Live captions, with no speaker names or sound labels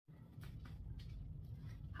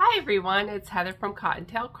Hi everyone, it's Heather from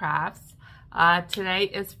Cottontail Crafts. Today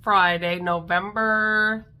is Friday,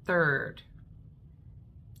 November 3rd.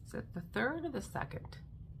 Is it the 3rd or the 2nd?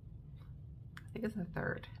 I think it's the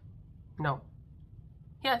 3rd. No.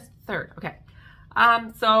 Yes, 3rd. Okay.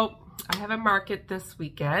 So I have a market this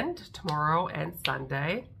weekend, tomorrow and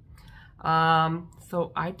Sunday.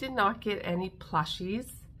 So I did not get any plushies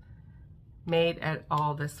made at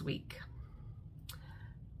all this week.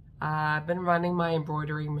 I've been running my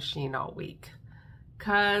embroidery machine all week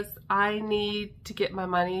because I need to get my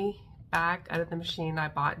money back out of the machine I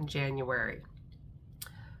bought in January.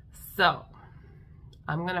 So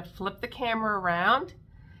I'm going to flip the camera around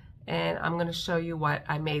and I'm going to show you what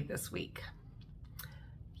I made this week.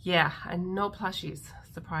 Yeah, and no plushies,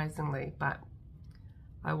 surprisingly, but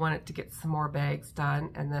I wanted to get some more bags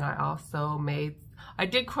done. And then I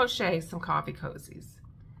did crochet some coffee cozies,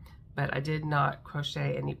 but I did not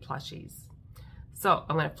crochet any plushies. So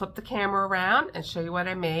I'm going to flip the camera around and show you what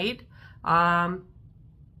I made. I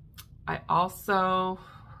also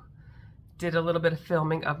did a little bit of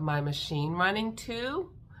filming of my machine running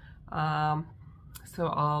too. So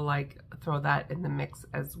I'll throw that in the mix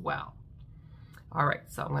as well. All right,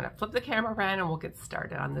 so I'm going to flip the camera around and we'll get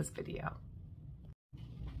started on this video.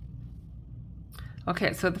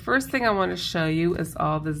 Okay, so the first thing I want to show you is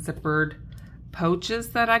all the zippered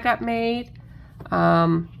pouches that I got made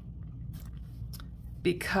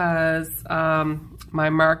because my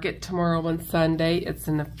market tomorrow and Sunday, it's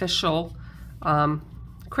an official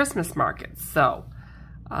Christmas market. So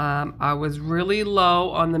I was really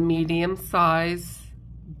low on the medium size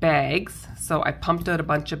bags, so I pumped out a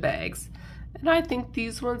bunch of bags, and I think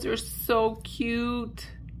these ones are so cute.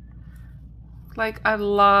 Like, I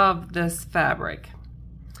love this fabric.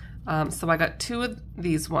 So I got 2 of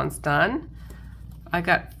these ones done. I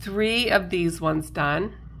got 3 of these ones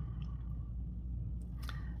done.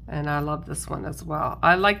 And I love this one as well.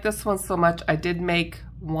 I like this one so much, I did make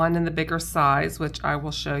one in the bigger size, which I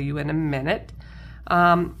will show you in a minute.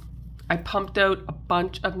 I pumped out a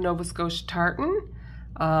bunch of Nova Scotia tartan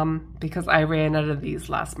because I ran out of these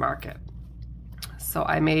last market. So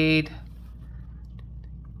I made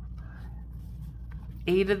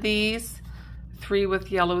 8 of these, 3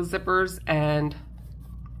 with yellow zippers and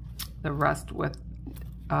the rest with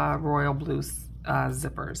royal blue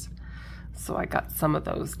zippers. So I got some of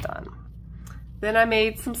those done. Then I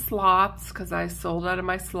made some sloths because I sold out of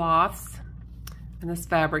my sloths. And this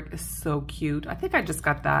fabric is so cute. I think I just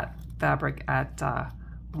got that fabric at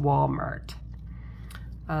Walmart.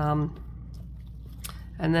 And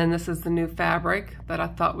then this is the new fabric that I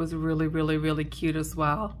thought was really, really, really cute as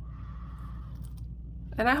well.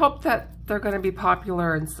 And I hope that they're going to be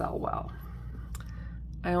popular and sell well.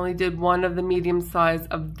 I only did one of the medium size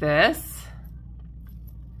of this.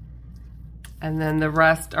 And then the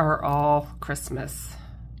rest are all Christmas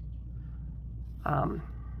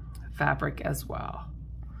fabric as well.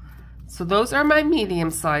 So those are my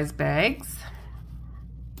medium size bags.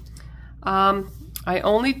 I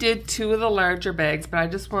only did 2 of the larger bags, but I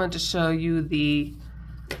just wanted to show you the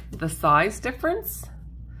size difference.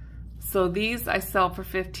 So these I sell for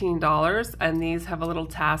 $15, and these have a little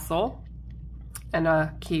tassel and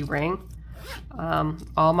a key ring.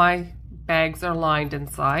 All my bags are lined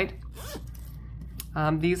inside.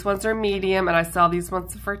 These ones are medium, and I sell these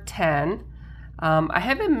ones for $10. I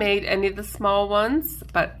haven't made any of the small ones,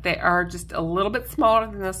 but they are just a little bit smaller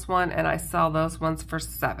than this one, and I sell those ones for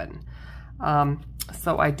 $7.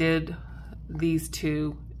 So I did these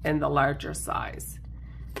 2 in the larger size.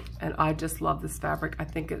 And I just love this fabric. I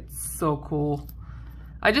think it's so cool.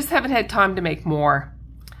 I just haven't had time to make more.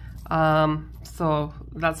 So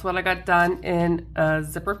that's what I got done in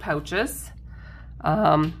zipper pouches.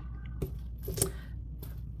 And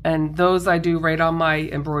those I do right on my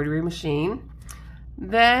embroidery machine.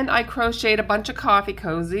 Then I crocheted a bunch of coffee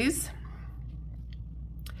cozies.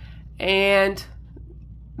 And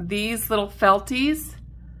these little Felties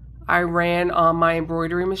I ran on my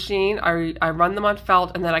embroidery machine. I run them on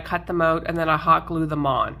felt, and then I cut them out, and then I hot glue them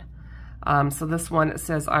on. So this one, it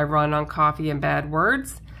says I run on coffee and bad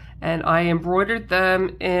words. And I embroidered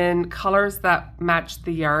them in colors that match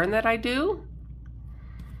the yarn that I do.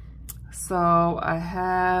 So I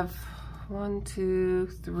have 1, 2,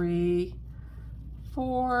 3,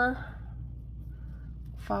 4,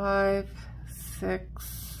 5,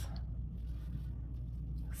 6,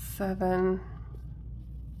 7.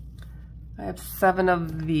 I have 7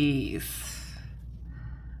 of these.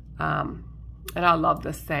 And I love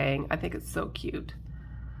this saying. I think it's so cute.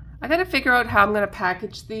 I gotta figure out how I'm gonna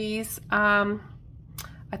package these.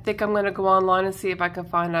 I think I'm gonna go online and see if I can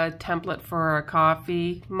find a template for a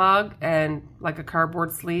coffee mug and like a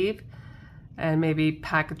cardboard sleeve, and maybe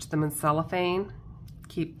package them in cellophane,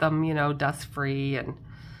 keep them, you know, dust free and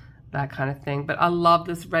that kind of thing. But I love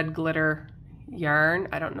this red glitter yarn.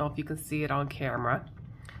 I don't know if you can see it on camera.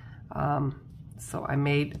 So I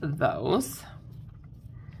made those.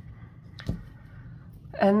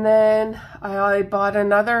 And then I bought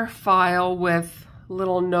another file with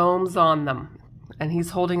little gnomes on them, and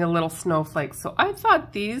he's holding a little snowflake. So I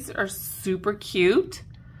thought these are super cute.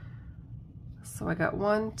 So I got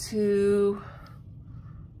 1, 2,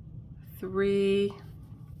 3,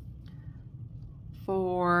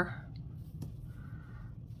 4,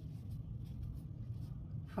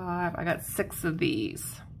 5. I got 6 of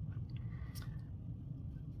these.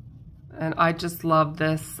 And I just love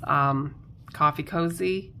this coffee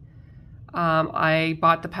cozy. I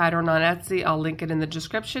bought the pattern on Etsy. I'll link it in the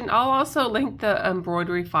description. I'll also link the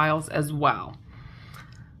embroidery files as well,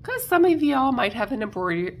 because some of y'all might have an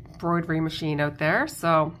embroidery machine out there.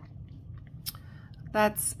 So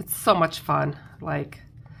it's so much fun. Like,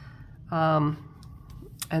 and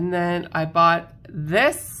then I bought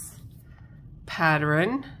this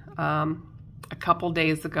pattern a couple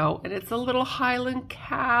days ago, and it's a little Highland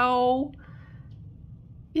cow.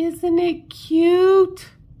 Isn't it cute?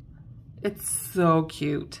 It's so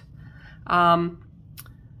cute.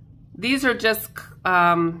 These are just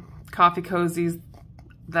coffee cozies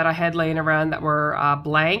that I had laying around that were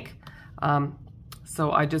blank.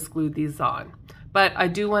 So I just glued these on. But I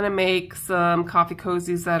do want to make some coffee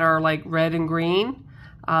cozies that are like red and green.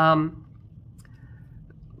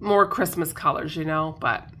 More Christmas colors, you know,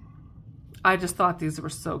 but I just thought these were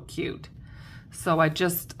so cute. So I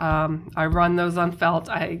just, I run those on felt.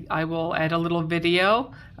 I will add a little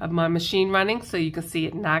video of my machine running so you can see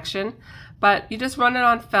it in action. But you just run it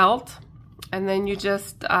on felt, and then you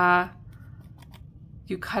just,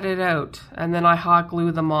 you cut it out. And then I hot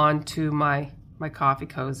glue them on to my coffee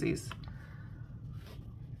cozies.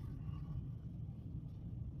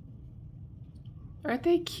 Aren't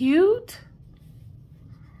they cute?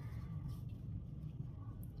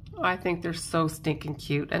 I think they're so stinking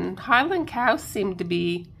cute. And Highland cows seem to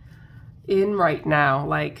be in right now.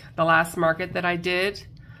 Like the last market that I did,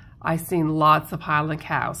 I seen lots of Highland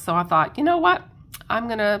cows. So I thought, you know what? I'm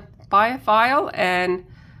gonna buy a file and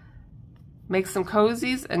make some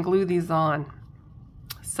cozies and glue these on.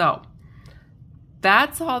 So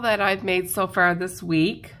that's all that I've made so far this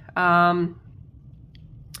week.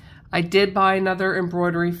 I did buy another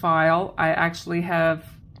embroidery file. I actually have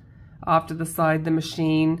off to the side the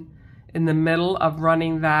machine in the middle of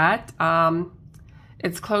running that.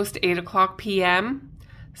 It's close to 8 p.m.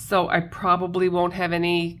 so I probably won't have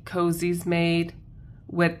any cozies made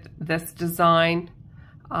with this design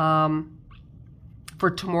for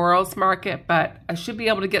tomorrow's market, but I should be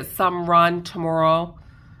able to get some run tomorrow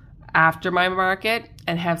after my market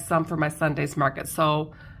and have some for my Sunday's market.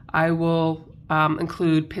 So I will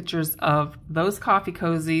include pictures of those coffee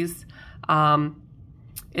cozies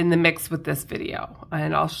in the mix with this video,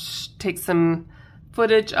 and I'll take some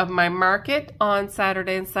footage of my market on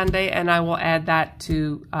Saturday and Sunday, and I will add that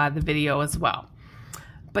to the video as well.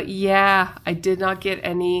 But yeah, I did not get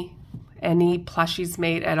any plushies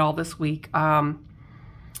made at all this week.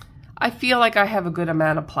 I feel like I have a good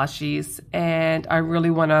amount of plushies, and I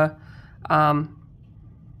really want to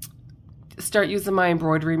start using my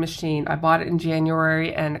embroidery machine. I bought it in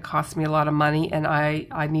January and it cost me a lot of money, and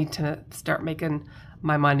I need to start making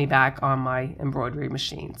my money back on my embroidery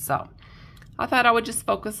machine. So I thought I would just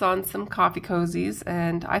focus on some coffee cozies,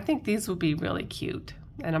 and I think these will be really cute,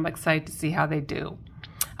 and I'm excited to see how they do.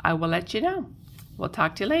 I will let you know. We'll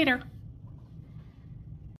talk to you later.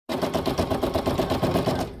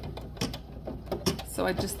 So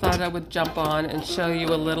I just thought I would jump on and show you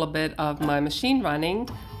a little bit of my machine running,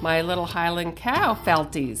 my little Highland cow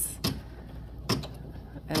felties.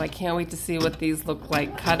 And I can't wait to see what these look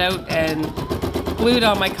like cut out and glued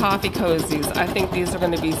on my coffee cozies. I think these are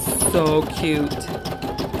going to be so cute.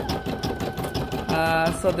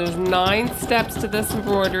 So there's 9 steps to this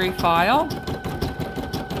embroidery file.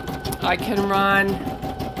 I can run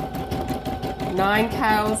 9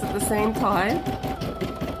 cows at the same time.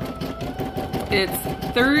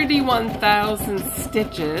 It's 31,000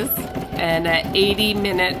 stitches and an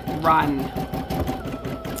 80-minute run.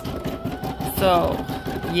 So,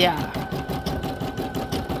 yeah.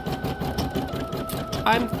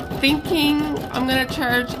 I'm thinking I'm gonna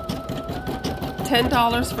charge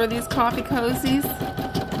 $10 for these coffee cozies.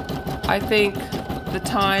 I think the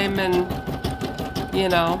time and, you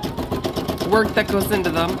know, work that goes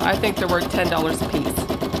into them, I think they're worth $10 a piece.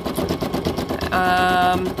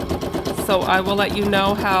 So I will let you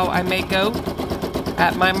know how I make out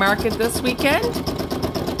at my market this weekend.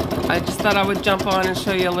 I just thought I would jump on and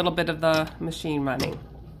show you a little bit of the machine running.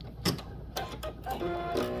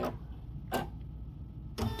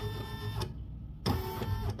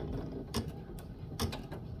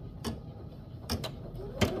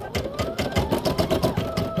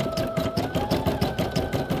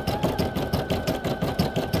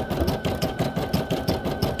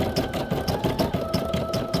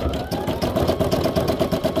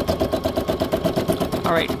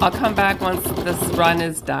 All right, I'll come back once this run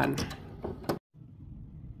is done.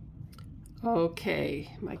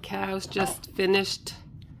 Okay, my cow's just finished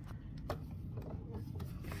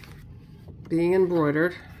being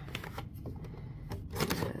embroidered.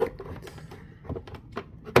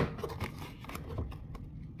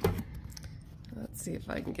 Let's see if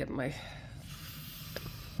I can get my...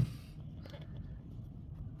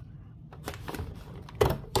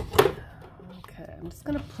 Okay, I'm just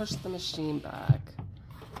gonna push the machine back.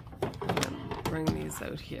 Bring these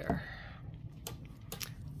out here.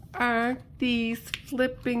 Aren't these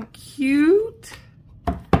flipping cute?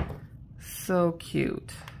 So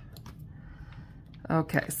cute.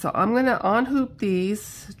 Okay, so I'm gonna unhoop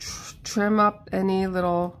these, trim up any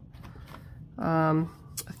little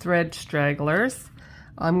thread stragglers.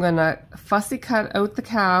 I'm gonna fussy cut out the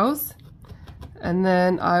cows, and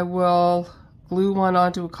then I will glue one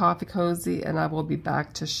onto a coffee cozy, and I will be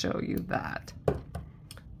back to show you that.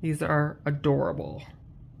 These are adorable.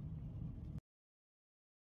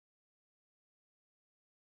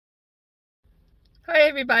 Hi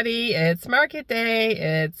everybody, it's market day.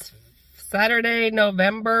 It's Saturday,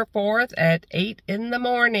 November 4th at 8 in the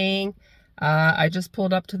morning. I just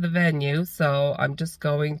pulled up to the venue, so I'm just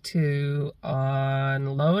going to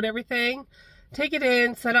unload everything, take it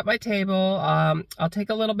in, set up my table. I'll take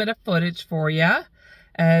a little bit of footage for you.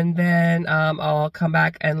 And then I'll come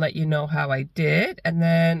back and let you know how I did. And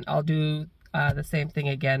then I'll do the same thing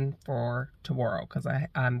again for tomorrow, because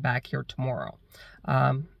I'm back here tomorrow.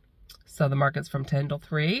 So the market's from 10 till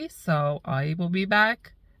 3. So I will be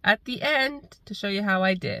back at the end to show you how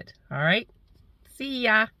I did. All right? See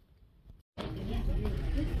ya.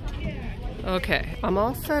 Okay, I'm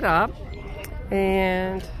all set up.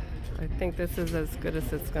 And I think this is as good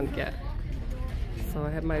as it's going to get. So I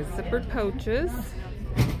have my zippered pouches.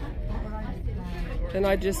 And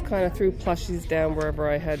I just kind of threw plushies down wherever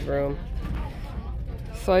I had room.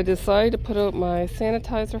 So I decided to put out my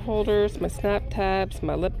sanitizer holders, my snap tabs,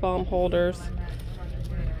 my lip balm holders,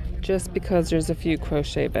 just because there's a few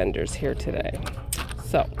crochet vendors here today.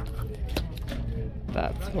 So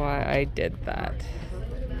that's why I did that.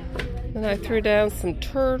 Then I threw down some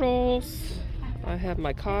turtles. I have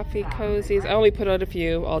my coffee cozies. I only put out a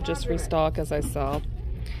few. I'll just restock as I sell.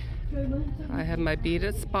 I have my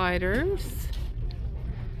beaded spiders.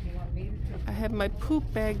 I have my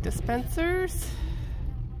poop bag dispensers,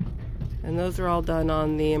 and those are all done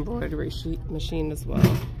on the embroidery sheet machine as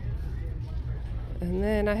well. And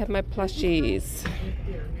then I have my plushies.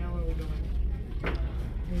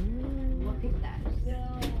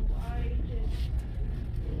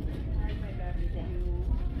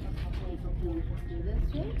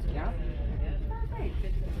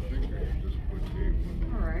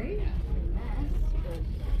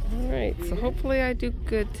 Alright, so hopefully I do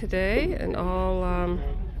good today, and I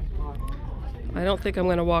don't think I'm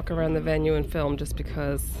going to walk around the venue and film just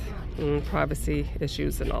because privacy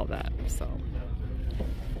issues and all that. So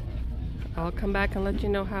I'll come back and let you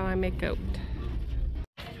know how I make out.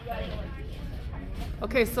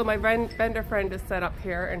 Okay, so my vendor friend is set up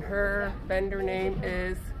here, and her vendor name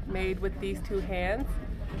is Made with These Two Hands,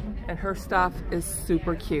 and her stuff is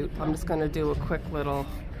super cute. I'm just going to do a quick little...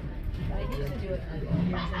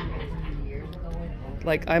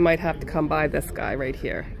 Like, I might have to come by this guy right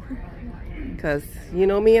here, because you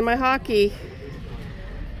know me and my hockey.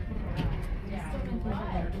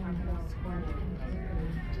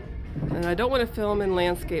 And I don't want to film in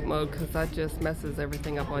landscape mode because that just messes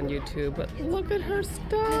everything up on YouTube. But look at her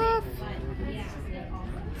stuff.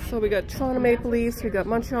 So we got Toronto Maple Leafs, we got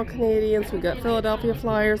Montreal Canadiens, we got Philadelphia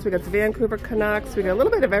Flyers, we got the Vancouver Canucks, we got a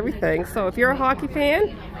little bit of everything. So if you're a hockey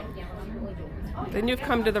fan, then you've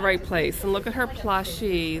come to the right place. And look at her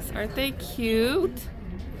plushies. Aren't they cute?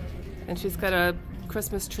 And she's got a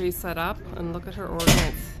Christmas tree set up, and look at her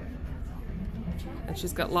ornaments. And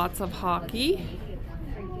she's got lots of hockey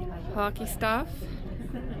stuff.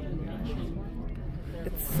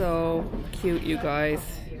 It's so cute, you guys.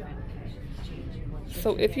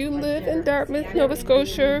 So if you live in Dartmouth, Nova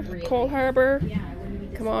Scotia, Cole Harbour,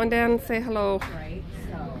 come on down and say hello.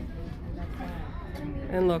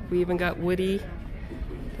 And look, we even got Woody,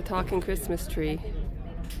 the talking Christmas tree.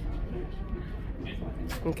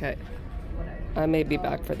 Okay, I may be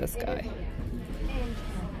back for this guy.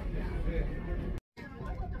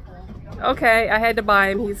 Okay, I had to buy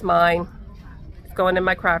him, he's mine. He's going in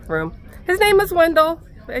my craft room. His name is Wendell,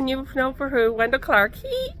 and you know for who, Wendell Clark.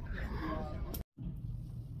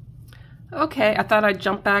 Okay, I thought I'd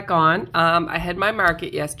jump back on. I had my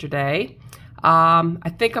market yesterday.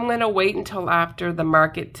 I think I'm gonna wait until after the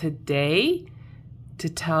market today to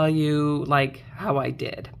tell you like how I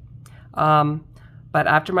did. But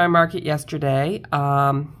after my market yesterday,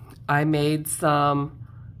 I made some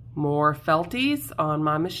more Felties on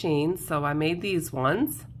my machine. So I made these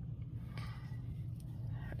ones.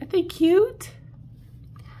 Aren't they cute?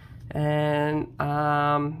 And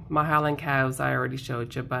my Highland cows I already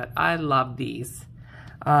showed you, but I love these.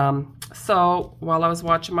 So while I was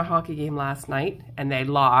watching my hockey game last night and they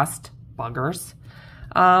lost, buggers,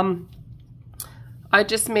 I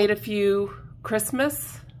just made a few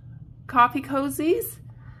Christmas coffee cozies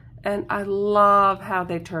and I love how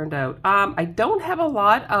they turned out. I don't have a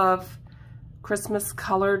lot of Christmas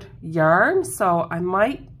colored yarn, so I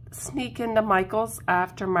might sneak into Michael's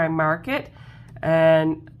after my market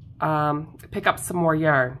and pick up some more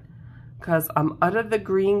yarn because I'm out of the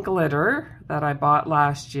green glitter that I bought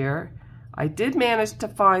last year. I did manage to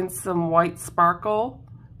find some white sparkle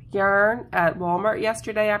yarn at Walmart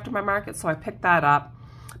yesterday after my market, so I picked that up,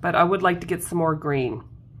 but I would like to get some more green.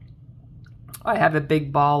 I have a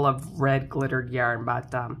big ball of red glittered yarn,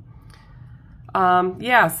 but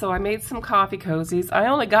yeah, so I made some coffee cozies. I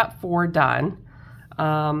only got 4 done,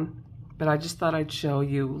 but I just thought I'd show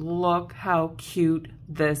you. Look how cute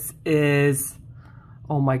this is.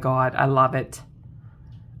 Oh my God, I love it.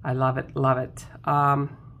 I love it, love it.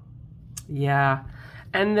 Yeah,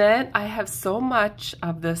 and then I have so much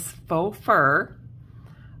of this faux fur.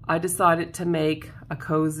 I decided to make a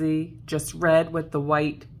cozy, just red with the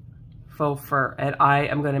white faux fur, and I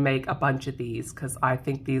am going to make a bunch of these because I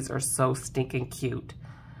think these are so stinking cute.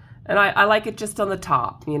 And I like it just on the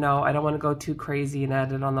top, you know. I don't want to go too crazy and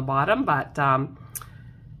add it on the bottom, but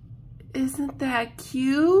isn't that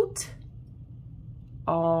cute?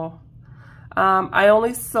 Oh, I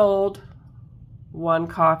only sold 1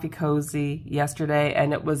 coffee cozy yesterday,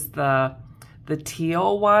 and it was the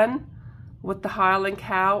teal one with the Highland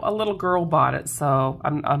cow. A little girl bought it, so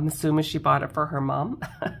I'm assuming she bought it for her mom.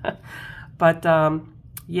 But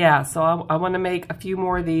yeah, so I want to make a few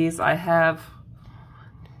more of these. I have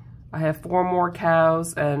 4 more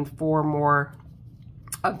cows and 4 more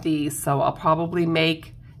of these, so I'll probably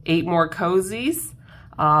make 8 more cozies,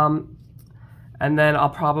 and then I'll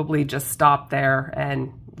probably just stop there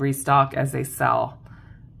and restock as they sell,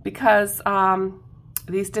 because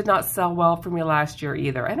these did not sell well for me last year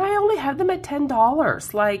either, and I only had them at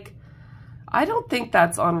 $10. Like, I don't think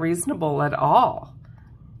that's unreasonable at all.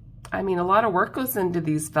 I mean, a lot of work goes into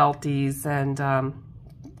these Felties, and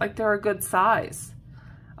like, they're a good size.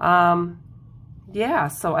 Yeah,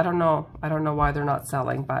 so I don't know why they're not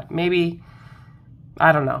selling, but maybe,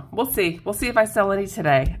 I don't know. We'll see if I sell any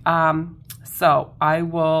today. So I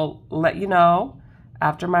will let you know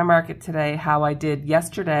after my market today how I did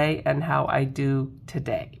yesterday and how I do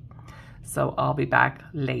today. So I'll be back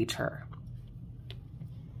later.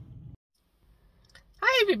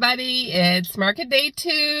 Hi everybody, it's market day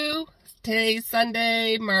 2. Today's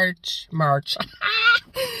Sunday, March.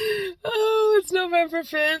 Oh, it's November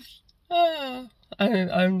 5th. Oh,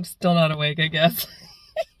 I'm still not awake, I guess.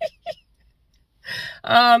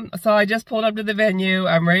 So I just pulled up to the venue.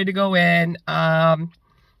 I'm ready to go in.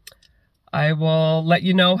 I will let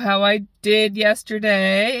you know how I did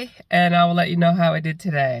yesterday, and I will let you know how I did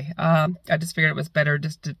today. I just figured it was better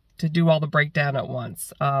just to do all the breakdown at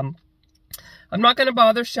once. I'm not going to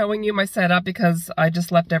bother showing you my setup because I just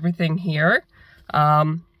left everything here.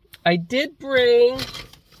 I did bring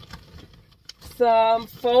some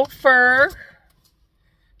faux fur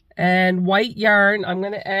and white yarn. I'm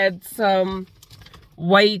going to add some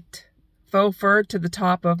white faux fur to the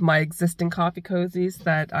top of my existing coffee cozies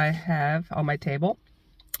that I have on my table.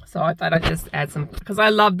 So I thought I'd just add some, because I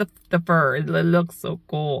love the fur. It looks so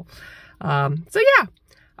cool. So yeah,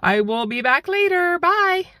 I will be back later.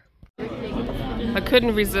 Bye. I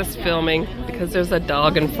couldn't resist filming because there's a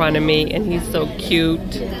dog in front of me and he's so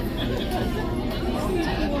cute.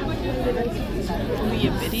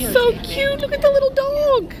 So cute, look at the little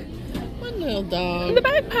dog. One little dog. In the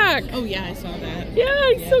backpack. Oh yeah, I saw that.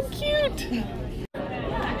 Yeah, he's so cute.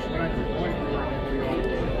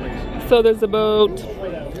 So there's about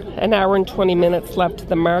an hour and 20 minutes left to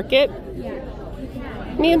the market.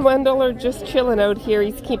 Me and Wendell are just chilling out here.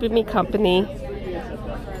 He's keeping me company.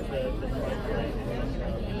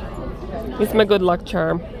 He's my good luck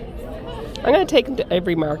charm. I'm going to take him to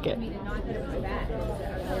every market.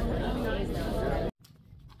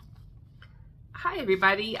 Hi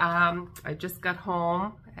everybody. I just got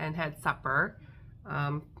home and had supper.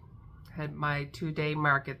 Had my 2-day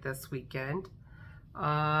market this weekend. So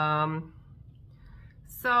I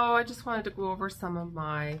just wanted to go over some of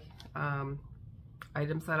my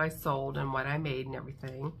items that I sold and what I made and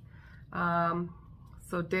everything.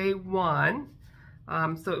 So day one,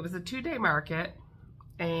 so it was a 2-day market,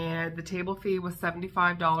 and the table fee was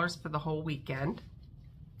 $75 for the whole weekend.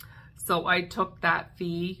 So I took that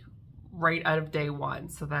fee right out of day one,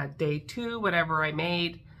 so that day two, whatever I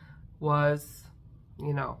made was,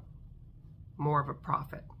 you know, more of a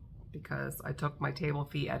profit because I took my table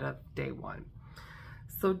fee out of day one.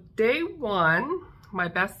 So day one, my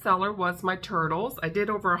best seller was my turtles. I did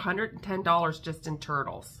over $110 just in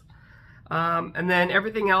turtles. And then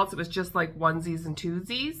everything else, it was just like onesies and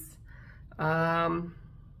twosies. I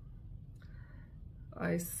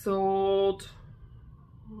sold,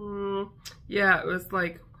 yeah, it was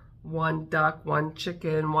like 1 duck, 1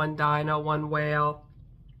 chicken, 1 dino, 1 whale.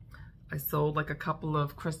 I sold like a couple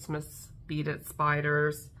of Christmas beaded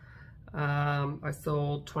spiders. I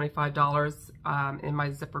sold $25 in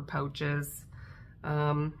my zipper pouches.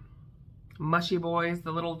 Mushy boys,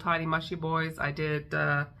 the little tiny mushy boys, I did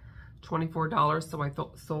 $24, so I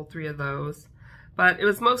sold 3 of those. But it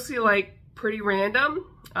was mostly like pretty random,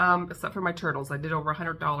 except for my turtles. I did over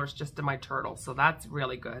 $100 just in my turtles, so that's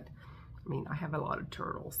really good. I mean, I have a lot of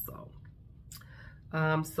turtles, so.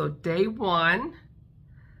 So day one,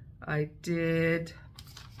 I did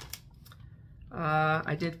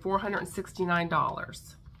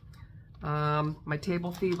 $469. My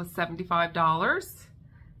table fee was $75,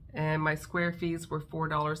 and my square fees were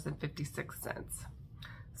 $4.56.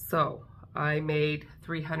 So I made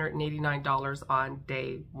 $389 on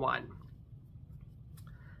day one.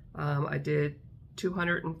 I did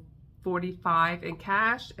 $245 in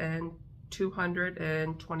cash and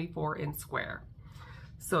 $224 in square.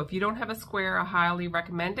 So if you don't have a square, I highly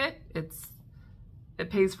recommend it. It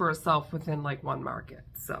pays for itself within like one market.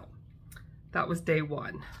 So that was day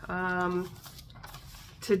one.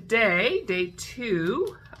 Today, day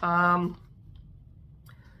two, I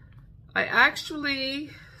actually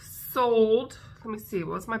sold, let me see,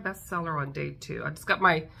 what was my best seller on day two? I just got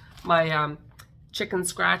my chicken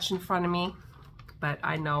scratch in front of me, but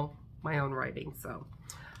I know my own writing, so.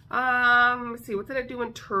 Let me see, what did I do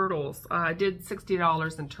in turtles? I did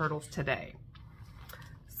 $60 in turtles today.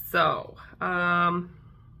 So, I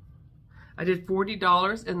did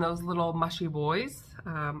 $40 in those little mushy boys.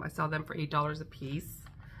 I sell them for $8 a piece.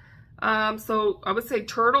 So I would say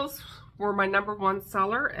turtles were my #1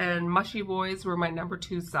 seller and mushy boys were my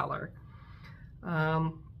 #2 seller.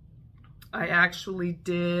 I actually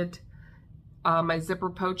did my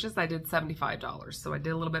zipper pouches, I did $75. So I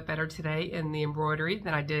did a little bit better today in the embroidery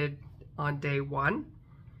than I did on day one.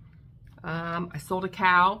 I sold a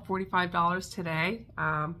cow, $45 today.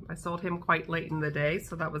 I sold him quite late in the day,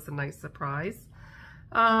 so that was a nice surprise.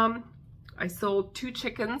 I sold 2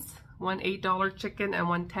 chickens, one $8 chicken and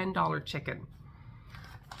one $10 chicken.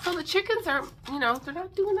 So the chickens are, you know, they're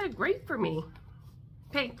not doing that great for me.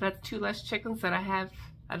 Hey, that's 2 less chickens that I have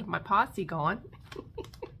out of my posse gone.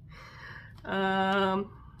 I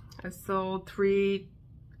sold 3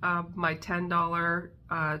 of my $10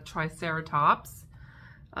 Triceratops.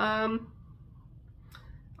 I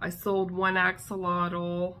sold 1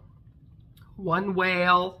 axolotl, 1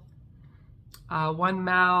 whale, 1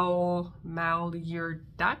 malleered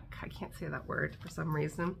duck. I can't say that word for some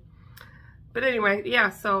reason. But anyway, yeah,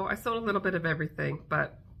 so I sold a little bit of everything,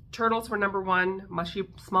 but turtles were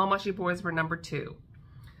 #1, small mushy boys were #2.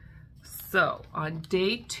 So on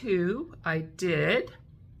day two, I did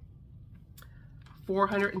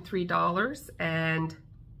 $403 and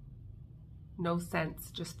no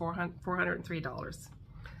cents, just $403.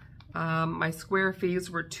 My square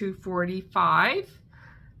fees were $245.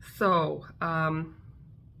 So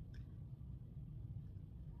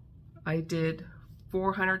I did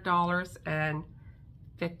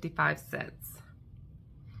 $400.55.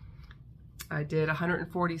 I did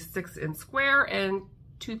 $146 in square and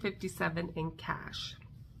 $257 in cash.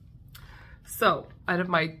 So out of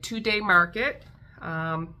my 2-day market,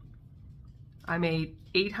 I made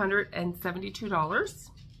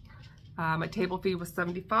 $872. My table fee was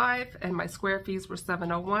 $75 and my square fees were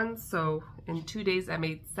 $701. So in 2 days I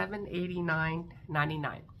made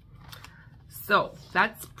 $789.99. So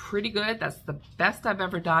that's pretty good. That's the best I've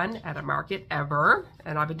ever done at a market ever.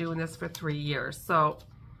 And I've been doing this for 3 years. So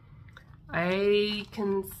I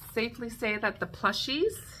can safely say that the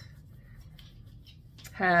plushies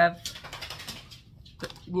have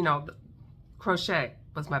you know, crochet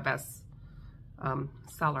was my best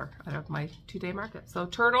seller out of my 2-day market. So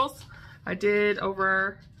turtles, I did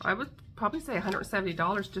over, I would probably say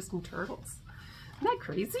 $170 just in turtles. Isn't that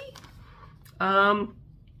crazy? I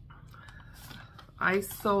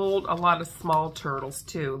sold a lot of small turtles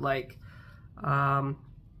too. Like, I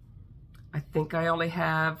think I only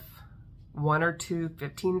have 1 or 2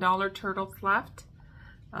 $15 turtles left.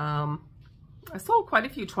 I sold quite a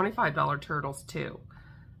few $25 turtles too.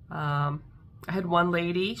 I had one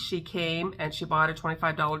lady, she came and she bought a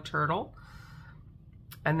 $25 turtle.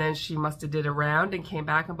 And then she must have did a round and came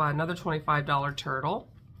back and bought another $25 turtle.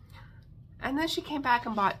 And then she came back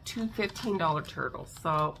and bought 2 $15 turtles.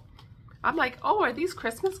 So I'm like, oh, are these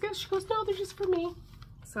Christmas gifts? She goes, no, they're just for me.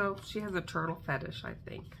 So she has a turtle fetish, I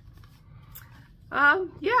think.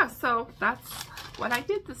 Yeah, so that's what I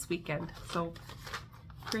did this weekend. So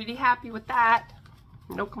pretty happy with that.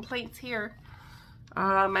 No complaints here.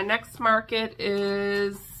 My next market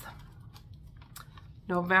is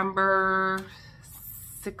November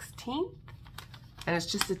 16th, and it's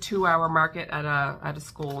just a 2-hour market at a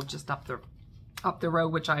school just up the road,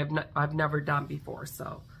 which I've never done before,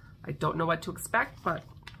 so I don't know what to expect, but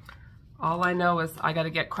all I know is I got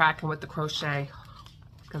to get cracking with the crochet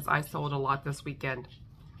because I sold a lot this weekend.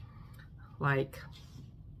 Like,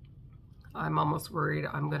 I'm almost worried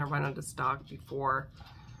I'm gonna run out of stock before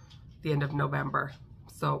the end of November,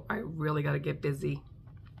 so I really got to get busy.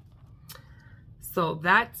 So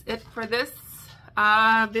that's it for this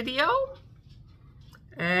video,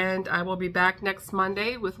 and I will be back next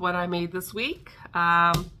Monday with what I made this week.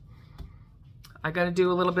 I got to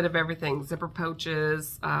do a little bit of everything. Zipper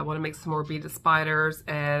pouches, I want to make some more beaded spiders,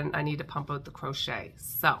 and I need to pump out the crochet.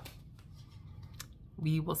 So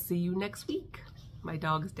we will see you next week. My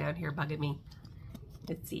dog is down here bugging me.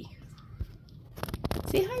 Let's see.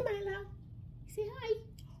 Say hi, Milo. Say hi.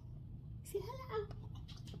 Say hello.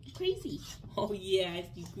 You're crazy. Oh yes,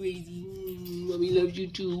 you're crazy. Mommy loves you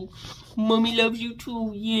too. Mommy loves you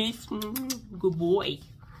too. Yes. Good boy.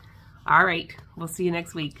 All right. We'll see you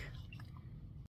next week.